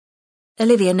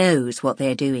Olivia knows what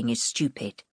they are doing is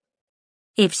stupid.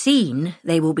 If seen,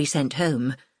 they will be sent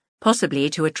home, possibly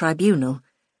to a tribunal.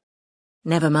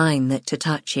 Never mind that to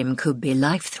touch him could be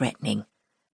life-threatening.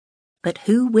 But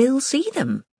who will see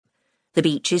them? The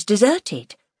beach is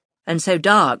deserted, and so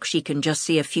dark she can just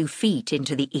see a few feet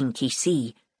into the inky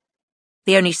sea.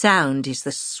 The only sound is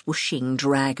the swooshing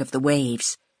drag of the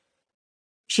waves.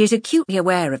 She is acutely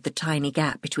aware of the tiny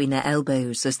gap between their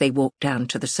elbows as they walk down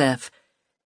to the surf.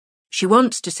 She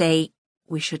wants to say,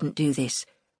 "We shouldn't do this,"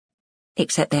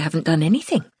 except they haven't done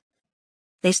anything.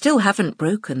 They still haven't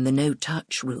broken the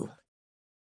no-touch rule.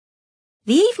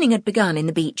 The evening had begun in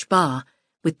the beach bar,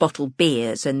 with bottled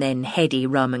beers and then heady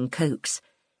rum and cokes.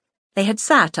 They had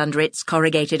sat under its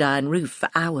corrugated iron roof for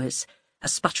hours, a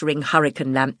sputtering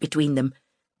hurricane lamp between them,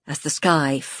 as the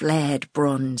sky flared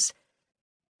bronze.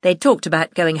 They'd talked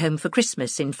about going home for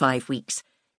Christmas in 5 weeks,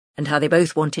 and how they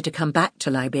both wanted to come back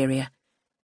to Liberia.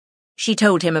 She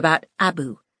told him about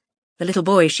Abu, the little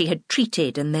boy she had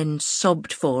treated and then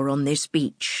sobbed for on this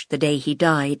beach the day he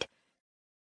died.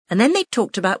 And then they'd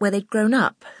talked about where they'd grown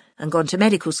up and gone to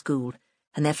medical school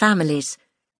and their families.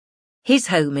 His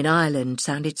home in Ireland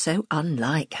sounded so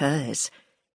unlike hers.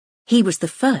 He was the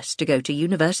first to go to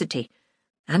university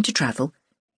and to travel.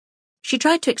 She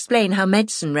tried to explain how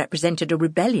medicine represented a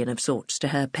rebellion of sorts to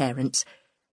her parents,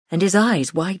 and his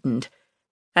eyes widened,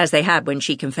 as they had when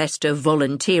she confessed to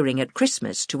volunteering at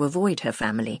Christmas to avoid her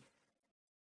family.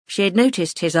 She had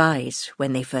noticed his eyes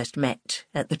when they first met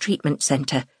at the treatment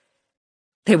centre.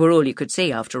 They were all you could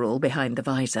see, after all, behind the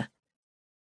visor.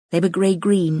 They were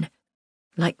grey-green,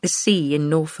 like the sea in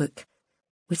Norfolk,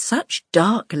 with such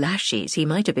dark lashes he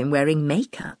might have been wearing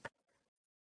makeup.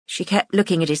 She kept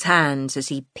looking at his hands as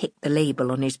he picked the label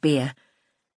on his beer.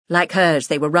 Like hers,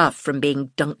 they were rough from being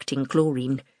dunked in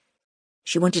chlorine.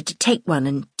 She wanted to take one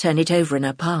and turn it over in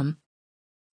her palm.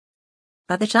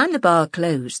 By the time the bar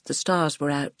closed, the stars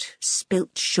were out,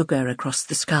 spilt sugar across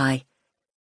the sky.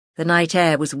 The night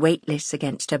air was weightless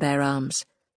against her bare arms.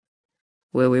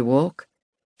 "Will we walk?"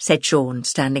 said Sean,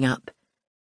 standing up.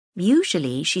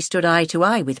 Usually she stood eye to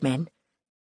eye with men,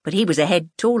 but he was a head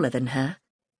taller than her.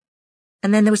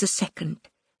 And then there was a second,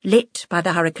 lit by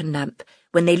the hurricane lamp,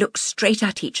 when they looked straight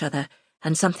at each other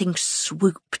and something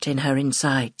swooped in her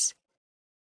insides.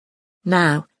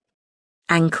 Now,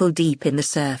 ankle-deep in the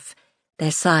surf,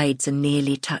 their sides are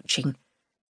nearly touching.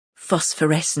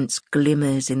 Phosphorescence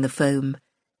glimmers in the foam.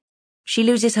 She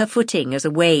loses her footing as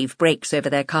a wave breaks over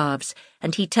their calves,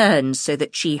 and he turns so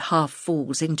that she half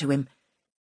falls into him.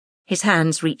 His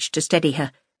hands reach to steady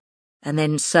her, and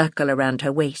then circle around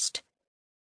her waist.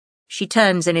 She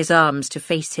turns in his arms to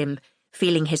face him,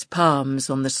 feeling his palms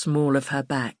on the small of her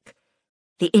back.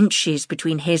 The inches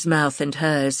between his mouth and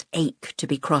hers ache to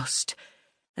be crossed,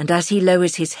 and as he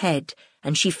lowers his head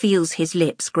and she feels his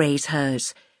lips graze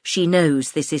hers, she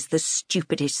knows this is the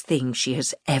stupidest thing she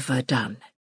has ever done.